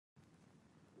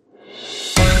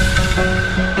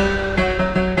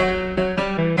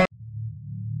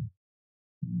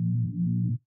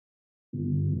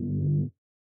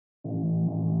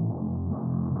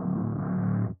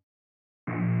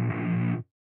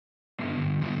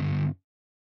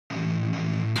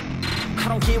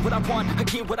I don't get what I want, I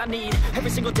get what I need. Every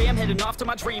single day I'm heading off to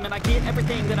my dream, and I get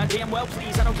everything that I damn well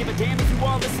please. I don't give a damn if you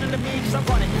all listening to me, cause I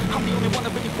run it. I'm the only one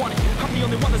that really want it, I'm the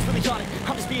only one that's really on it.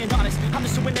 I'm just being honest, I'm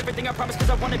just doing everything I promise, cause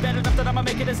I want it bad enough that I'ma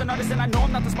make it as an artist. And I know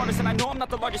I'm not the smartest, and I know I'm not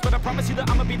the largest, but I promise you that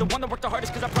I'ma be the one that worked the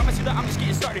hardest. Cause I promise you that I'm just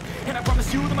getting started, and I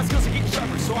promise you that my skills are getting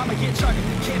sharper. So I'ma get charted,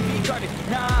 can't be guarded.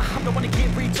 Nah, I'm the one to get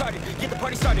retarded. Get the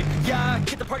party started, yeah,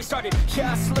 get the party started.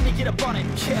 Yeah, so let me get up on it,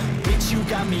 yeah. Bitch, you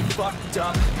got me fucked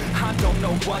up, I don't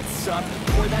know what's up.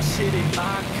 Pour that shit in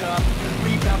my cup,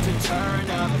 we bout to turn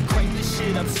up. Crank this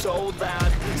shit up so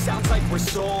loud, sounds like we're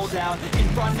sold out. In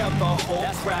front of a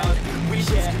whole crowd, we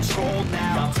lose control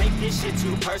now. I'll take this shit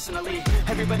too personally.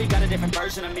 Everybody got a different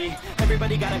version of me,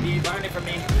 everybody gotta be learning from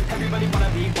me. Everybody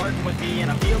wanna be working with me,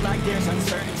 and I feel like there's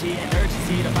uncertainty and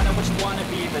urgency to find out what you wanna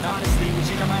be. But honestly, we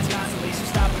change our minds constantly, so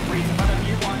stop and breathe and find out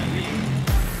who you wanna be.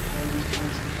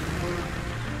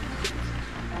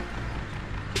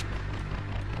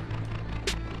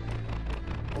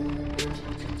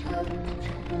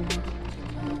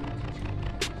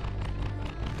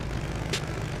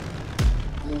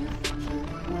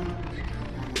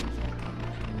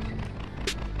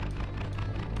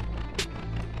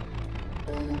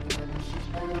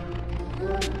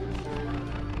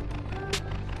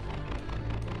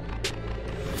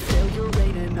 Failure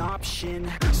ain't an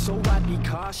option, so I'd be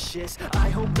cautious. I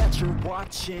hope that you're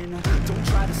watching. Don't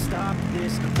try to stop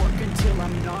this, work until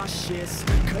I'm nauseous,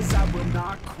 cause I will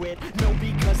not quit, no,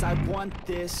 because I want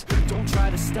this. Don't try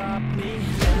to stop me,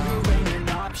 failure ain't an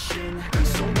option,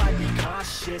 so I'd be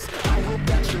cautious. I hope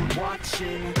that you're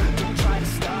watching. Don't try to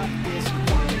stop this,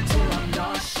 work until I'm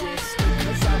nauseous,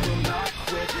 cause I will not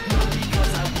quit, no,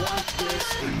 because I want this.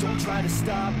 Don't try to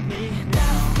stop me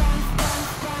now.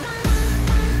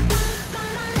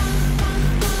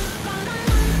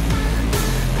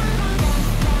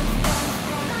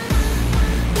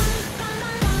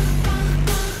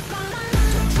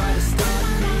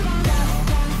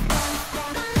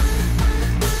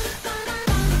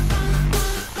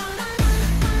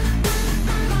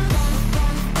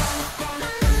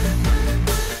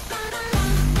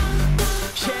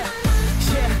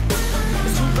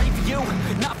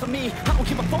 I don't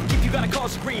give a fuck if you got a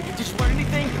college degree. Did you learn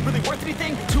anything? Really worth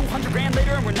anything? 200 grand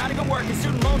later and we're not even working.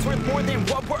 Student loans worth more than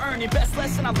what we're earning. Best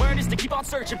lesson I learned is to keep on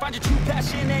searching. Find your true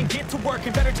passion and get to work.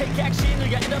 And better take action or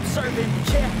you end up serving.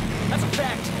 Yeah, that's a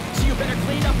fact. So you better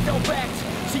clean up, no act.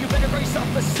 So you better raise up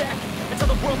a sack and tell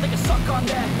the world they can suck on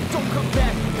that. Don't come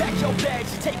back, pack your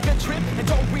bags. Take a trip and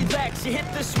don't relax. You hit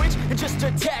the switch and just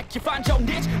attack. You find your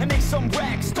niche and make some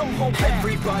racks. Don't hold back.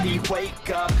 Everybody wake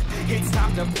up, it's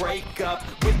time to break up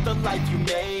with the life you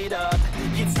made up.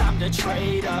 It's time to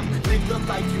trade up, live the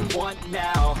life you want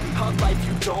now, a life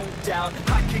you don't doubt.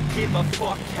 I could give a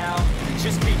fuck how,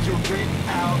 just figure it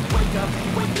out. Wake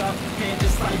up, man,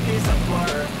 this life is a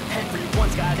blur.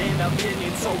 Everyone's got an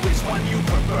opinion, so which one you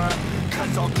prefer?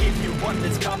 Cause I'll give you one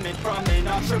that's coming from an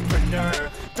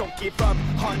entrepreneur. Don't give up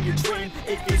on your dream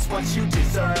if it's what you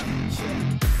deserve.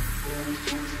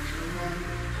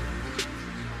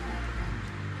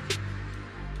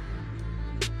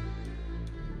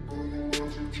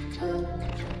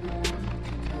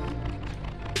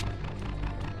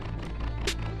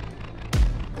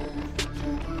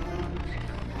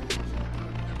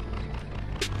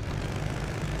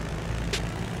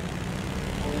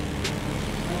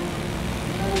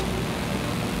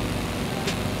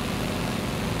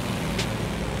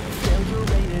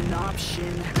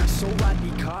 Option, so I'd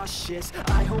be cautious.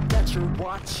 I hope that you're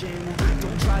watching.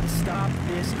 Don't try to stop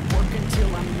this, work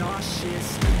until I'm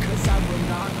nauseous, cause I will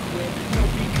not quit, no,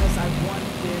 because I want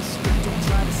this. Don't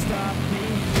try to stop me,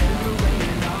 failure ain't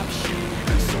an option,